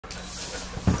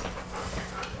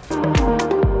Good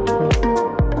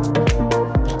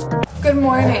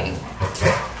morning.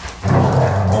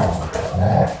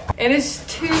 It is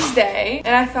Tuesday,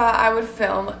 and I thought I would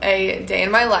film a day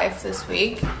in my life this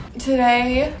week.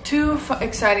 Today, two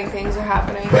exciting things are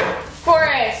happening.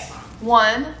 Forrest!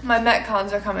 One, my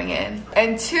Metcons are coming in,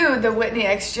 and two, the Whitney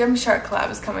x GYMSHARK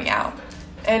collab is coming out.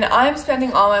 And I'm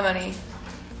spending all my money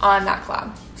on that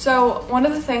collab. So one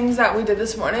of the things that we did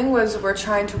this morning was we're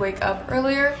trying to wake up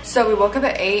earlier. So we woke up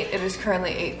at 8, it is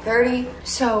currently 8:30.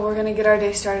 So we're gonna get our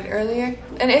day started earlier.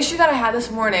 An issue that I had this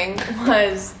morning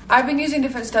was I've been using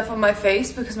different stuff on my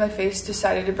face because my face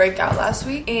decided to break out last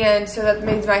week. And so that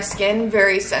made my skin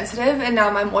very sensitive, and now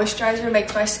my moisturizer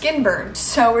makes my skin burn.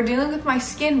 So we're dealing with my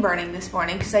skin burning this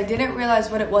morning because I didn't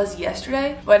realize what it was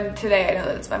yesterday, but today I know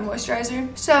that it's my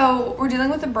moisturizer. So we're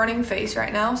dealing with a burning face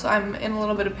right now, so I'm in a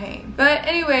little bit of pain. But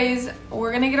anyways,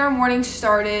 we're gonna get our morning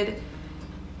started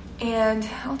and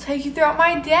I'll take you throughout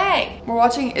my day. We're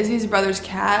watching Izzy's brother's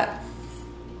cat.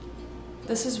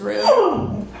 This is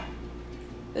Rue.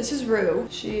 This is Rue.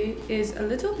 She is a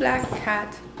little black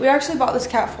cat. We actually bought this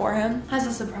cat for him as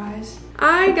a surprise.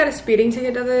 I got a speeding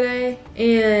ticket the other day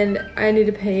and I need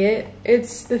to pay it.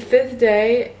 It's the 5th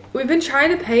day. We've been trying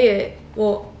to pay it.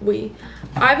 Well,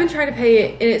 I've been trying to pay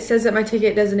it and it says that my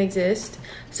ticket doesn't exist.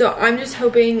 So I'm just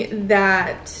hoping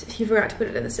that he forgot to put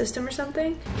it in the system or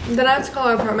something. Then I have to call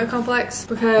our apartment complex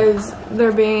because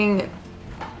they're being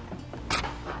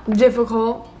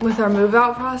difficult with our move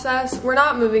out process. We're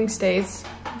not moving states.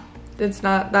 It's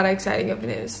not that exciting of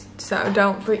news, so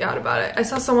don't freak out about it. I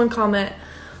saw someone comment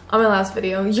on my last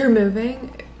video, "You're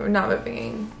moving." We're not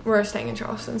moving. We're staying in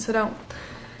Charleston, so don't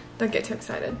get too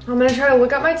excited. I'm gonna try to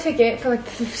look up my ticket for like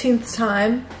the 15th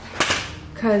time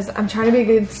because I'm trying to be a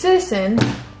good citizen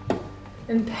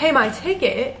and pay my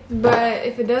ticket. But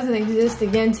if it doesn't exist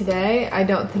again today, I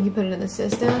don't think you put it in the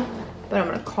system. But I'm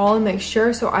gonna call and make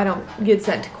sure so I don't get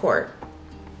sent to court,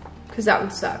 because that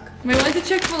would suck. We went to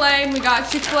Chick-fil-A and we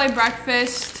got Chick-fil-A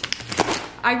breakfast.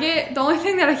 The only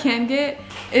thing that I can get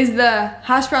is the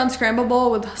hash brown scramble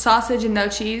bowl with sausage and no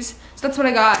cheese. So that's what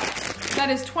I got. That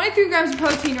is 23 grams of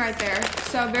protein right there.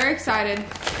 So very excited.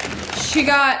 She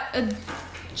got a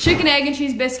chicken, egg, and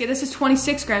cheese biscuit. This is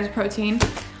 26 grams of protein.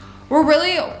 We're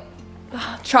really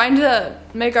trying to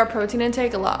make our protein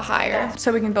intake a lot higher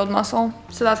so we can build muscle.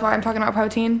 So that's why I'm talking about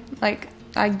protein. Like,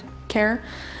 I care.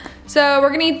 So we're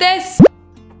gonna eat this.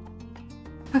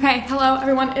 Okay, hello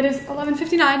everyone. It is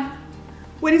 11:59.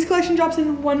 Whitney's collection drops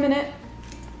in 1 minute.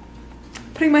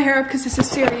 Putting my hair up because this is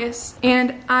serious.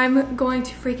 And I'm going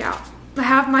to freak out. I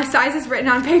have my sizes written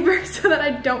on paper so that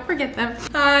I don't forget them.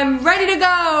 I'm ready to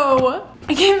go.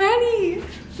 Get ready.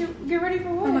 Get ready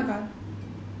for what? Oh my God.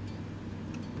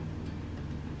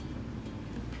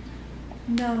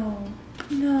 No,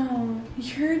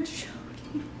 you're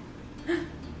joking.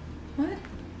 What?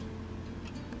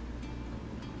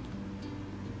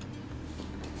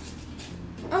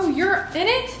 Oh, you're in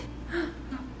it?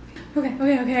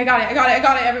 Okay, I got it,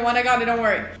 everyone, I got it, don't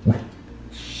worry.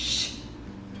 Shh.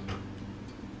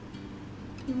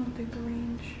 You want the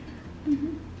green shirt?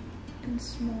 And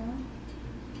small?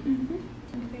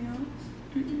 Anything else?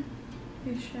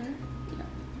 You sure? Yeah.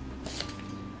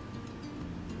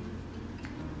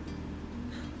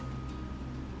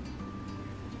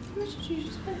 How much did you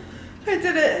just spend? I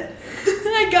did it.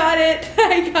 I got it.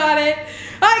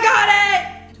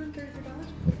 $233?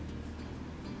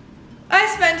 I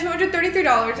spent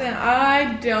 $233 and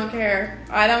I don't care.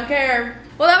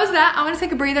 Well, that was that. I'm gonna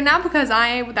take a breather now because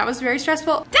that was very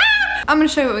stressful. I'm gonna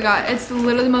show you what we got. It's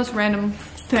literally the most random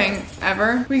thing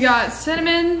ever. We got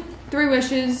cinnamon, 3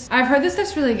 wishes. I've heard this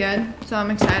stuff's really good, so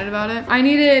I'm excited about it. I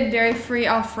needed dairy-free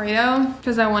Alfredo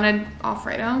because I wanted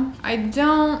Alfredo. I'm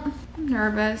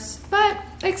nervous, but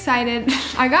excited.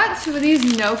 I got 2 of these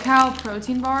no-cal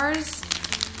protein bars.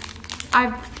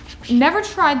 I've never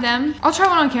tried them. I'll try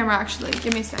one on camera actually,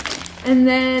 give me a second. And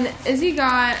then Izzy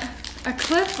got a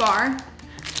Cliff Bar,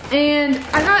 and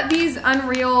I got these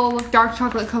Unreal dark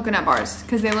chocolate coconut bars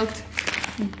because they looked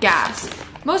gas.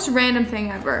 Most random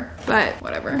thing ever, but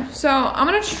whatever. So I'm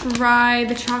gonna try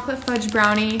the chocolate fudge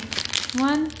brownie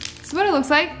one. This is what it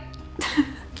looks like.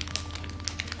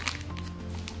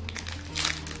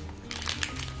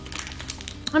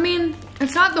 I mean,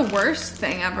 it's not the worst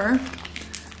thing ever,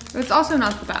 but it's also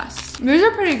not the best. These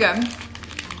are pretty good.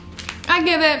 I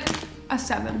give it a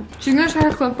 7. She's gonna try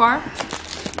her Cliff Bar.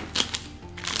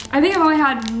 I think I've only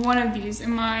had one of these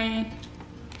in my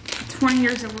 20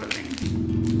 years of living.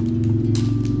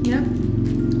 Yep.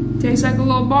 Tastes like a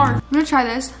little bar. I'm gonna try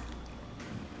this.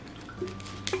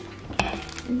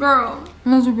 Girl,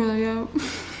 those are really good.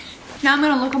 Now I'm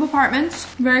gonna look up apartments.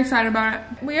 Very excited about it.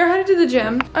 We are headed to the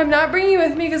gym. I'm not bringing you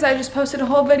with me because I just posted a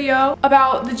whole video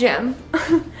about the gym.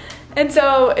 And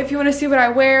so if you wanna see what I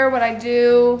wear, what I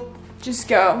do, just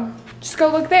go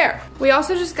look there. We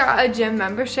also just got a gym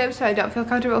membership, so I don't feel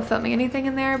comfortable filming anything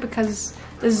in there because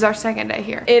this is our second day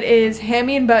here. It is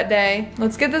hammy and butt day.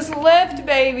 Let's get this lift,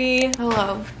 baby.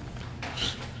 Hello.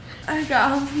 I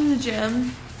got home from the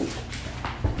gym.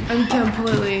 I'm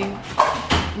completely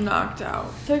knocked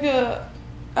out. Took a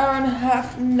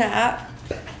hour-and-a-half nap.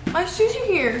 My shoes are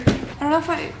here. I don't know if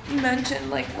I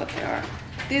mentioned like what they are.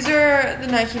 These are the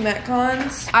Nike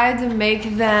Metcons. I had to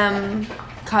make them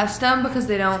custom because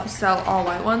they don't sell all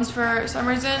white ones for some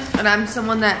reason. And I'm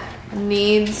someone that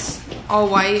needs all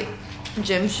white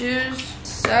gym shoes.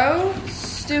 So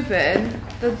stupid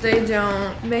that they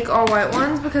don't make all white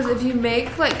ones, because if you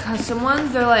make like custom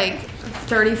ones, they're like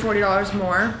 $30, $40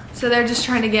 more. So they're just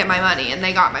trying to get my money, and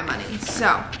they got my money,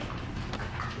 so.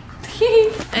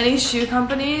 Any shoe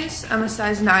companies, I'm a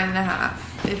size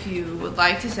 9.5 if you would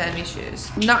like to send me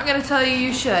shoes. I'm not gonna tell you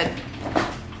you should,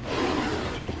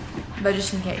 but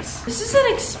just in case. This is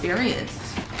an experience.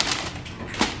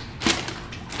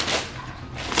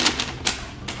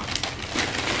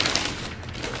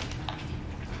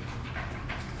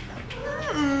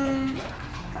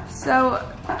 So,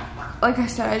 like I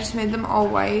said, I just made them all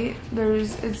white.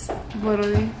 It's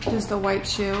literally just a white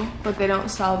shoe, but they don't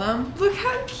sell them. Look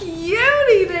how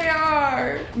cutie they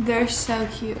are. They're so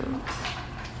cute.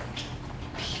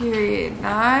 Period.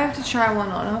 Now I have to try one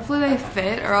on. Hopefully they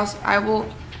fit, or else I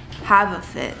will have a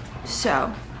fit.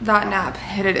 So, that nap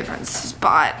hit a different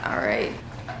spot, all right?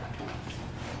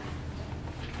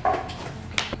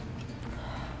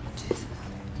 Jesus.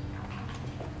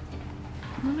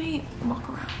 Let me walk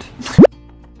around.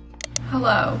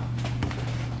 Hello.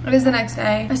 It is the next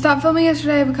day. I stopped filming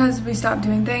yesterday because we stopped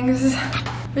doing things.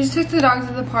 We just took the dogs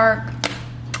to the park.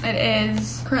 It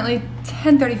is currently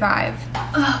 10:35.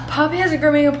 Poppy has a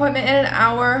grooming appointment in an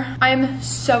hour. I am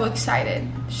so excited.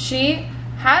 She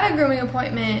had a grooming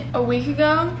appointment a week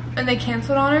ago and they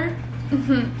canceled on her.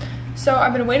 So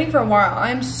I've been waiting for a while.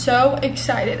 I'm so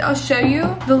excited. I'll show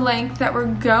you the length that we're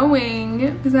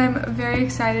going because I'm very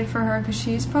excited for her because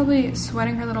she's probably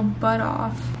sweating her little butt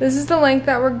off. This is the length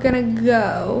that we're gonna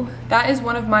go. That is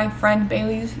one of my friend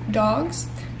Bailey's dogs.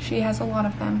 She has a lot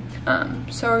of them.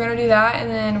 So we're gonna do that, and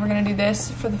then we're gonna do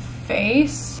this for the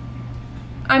face.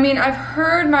 I mean, I've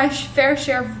heard my fair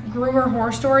share of groomer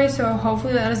horror stories, so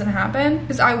hopefully that doesn't happen,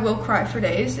 because I will cry for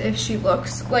days if she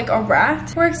looks like a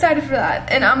rat. We're excited for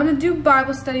that. And I'm gonna do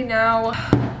Bible study now.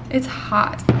 It's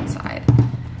hot outside.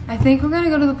 I think we're gonna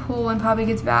go to the pool when Poppy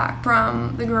gets back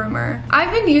from the groomer.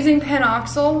 I've been using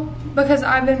Panoxyl because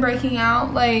I've been breaking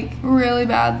out like really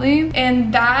badly,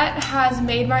 and that has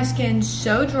made my skin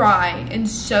so dry and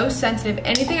so sensitive.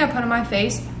 Anything I put on my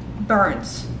face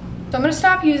burns. So I'm gonna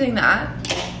stop using that,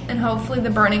 and hopefully the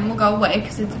burning will go away,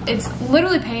 because it's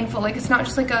literally painful. Like, it's not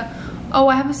just like oh,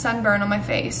 I have a sunburn on my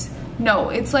face. No,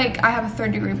 it's like I have a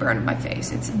 3rd-degree burn on my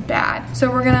face. It's bad. So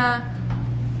we're gonna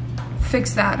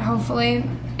fix that, hopefully.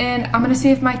 And I'm gonna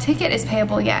see if my ticket is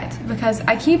payable yet, because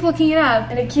I keep looking it up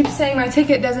and it keeps saying my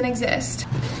ticket doesn't exist.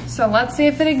 So let's see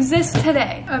if it exists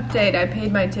today. Update, I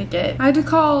paid my ticket. I had to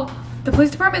call the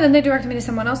police department, then they directed me to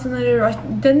someone else, and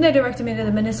then they directed me to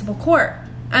the municipal court.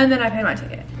 And then I paid my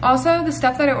ticket. Also, the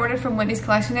stuff that I ordered from Whitney's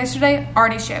collection yesterday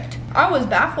already shipped. I was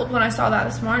baffled when I saw that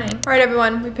this morning. All right,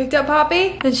 everyone, we picked up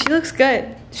Poppy, and she looks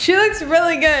good. She looks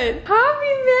really good.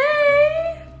 Poppy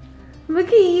May, look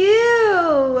at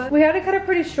you. We had to cut her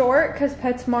pretty short because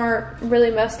PetSmart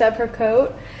really messed up her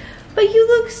coat, but you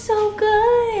look so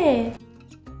good.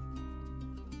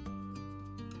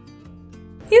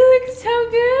 You look so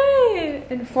good.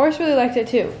 And Forrest really liked it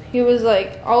too. He was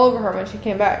like all over her when she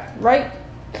came back, right?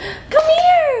 Come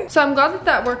here! So I'm glad that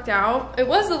that worked out. It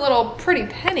was a little pretty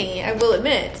penny, I will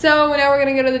admit. So now we're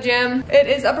gonna go to the gym. It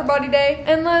is upper body day.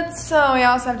 And we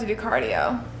also have to do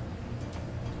cardio.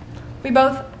 We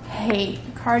both hate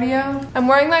cardio. I'm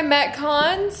wearing my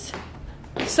Metcons,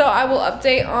 so I will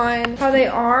update on how they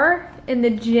are in the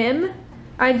gym.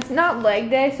 It's not leg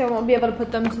day, so I won't be able to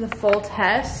put them to the full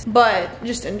test, but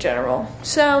just in general.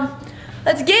 So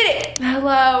let's get it.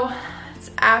 Hello,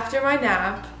 it's after my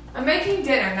nap. I'm making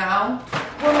dinner now.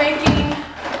 We're making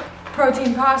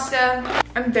protein pasta.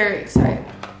 I'm very excited.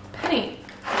 Penny,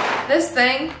 this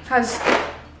thing has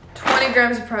 20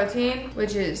 grams of protein,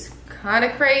 which is kind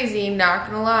of crazy, not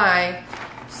gonna lie.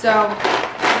 So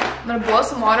I'm gonna boil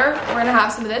some water. We're gonna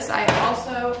have some of this. I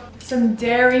also some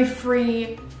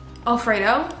dairy-free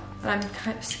Alfredo that I'm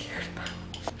kind of scared about.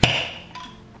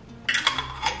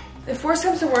 If worst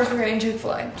comes to worst, we're getting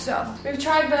Chick-fil-A. So we've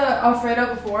tried the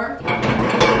Alfredo before.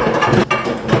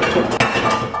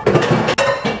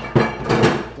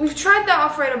 We've tried the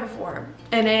Alfredo before,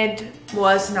 and it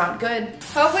was not good.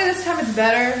 Hopefully this time it's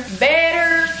better.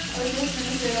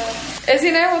 Izzy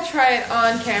and I will try it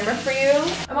on camera for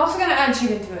you. I'm also gonna add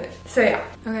chicken to it. So yeah.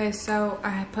 Okay, so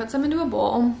I put some into a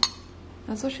bowl.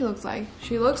 That's what she looks like.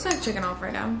 She looks like chicken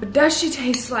Alfredo. But does she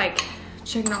taste like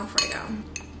chicken Alfredo?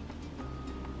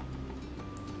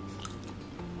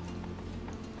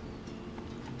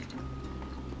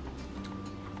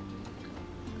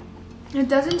 It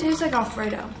doesn't taste like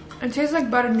Alfredo. It tastes like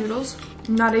buttered noodles.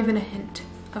 Not even a hint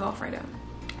of Alfredo.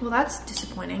 Well, that's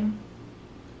disappointing.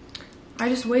 I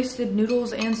just wasted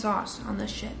noodles and sauce on this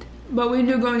shit. But we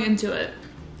knew going into it,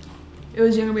 it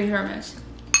was gonna be hit or miss.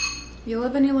 You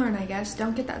live and you learn, I guess.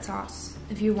 Don't get that sauce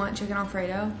if you want chicken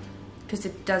Alfredo, because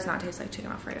it does not taste like chicken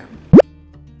Alfredo.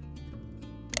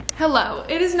 Hello,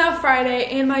 it is now Friday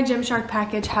and my GYMSHARK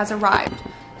package has arrived.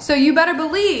 So you better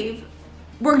believe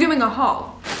we're doing a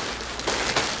haul.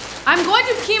 I'm going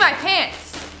to pee my pants.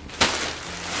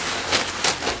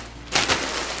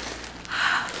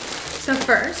 So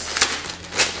first,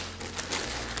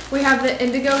 we have the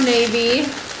indigo navy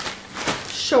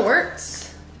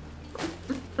shorts.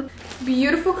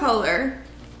 Beautiful color.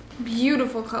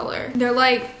 Beautiful color. They're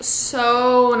like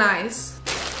so nice.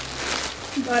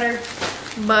 Butter.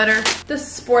 The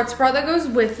sports bra that goes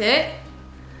with it.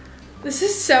 This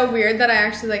is so weird that I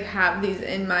actually like have these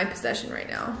in my possession right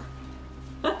now.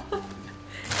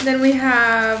 Then we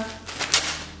have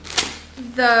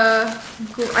the,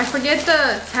 I forget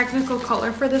the technical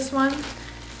color for this one,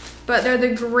 but they're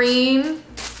the green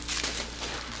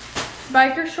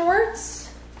biker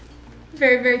shorts.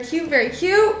 Very, very cute, very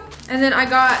cute. And then I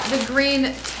got the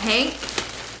green tank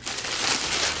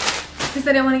because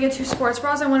I didn't want to get two sports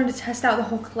bras. I wanted to test out the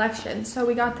whole collection. So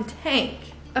we got the tank.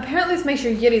 Apparently this makes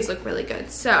your yitties look really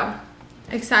good. So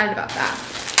excited about that.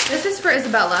 This is for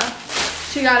Isabella.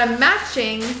 She got a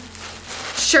matching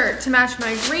shirt to match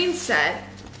my green set.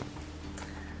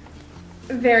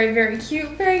 Very, very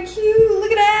cute, very cute.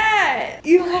 Look at that.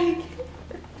 You like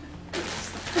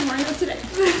I'm wearing it today.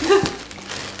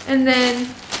 And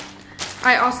then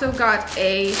I also got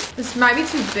this might be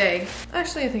too big.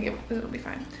 Actually, I think it'll be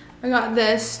fine. I got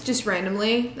this just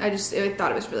randomly. I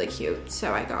thought it was really cute,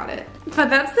 so I got it. But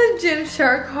that's the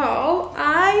GYMSHARK haul.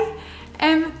 I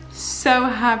am so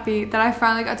happy that I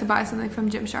finally got to buy something from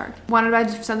GYMSHARK. Wanted to buy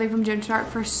something from GYMSHARK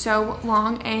for so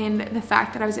long, and the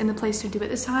fact that I was in the place to do it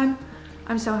this time,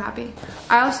 I'm so happy.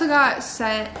 I also got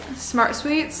sent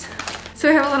Smartsweets. So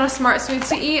we have a lot of Smartsweets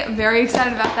to eat. I'm very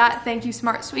excited about that. Thank you,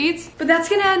 Smartsweets. But that's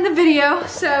gonna end the video.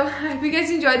 So I hope you guys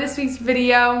enjoyed this week's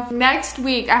video. Next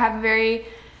week, I have a very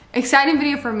exciting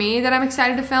video for me that I'm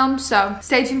excited to film, so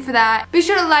stay tuned for that. Be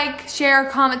sure to like, share,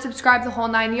 comment, subscribe, the whole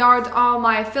 9 yards. All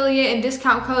my affiliate and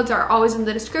discount codes are always in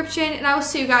the description, and I will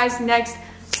see you guys next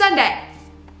Sunday.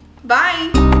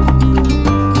 Bye.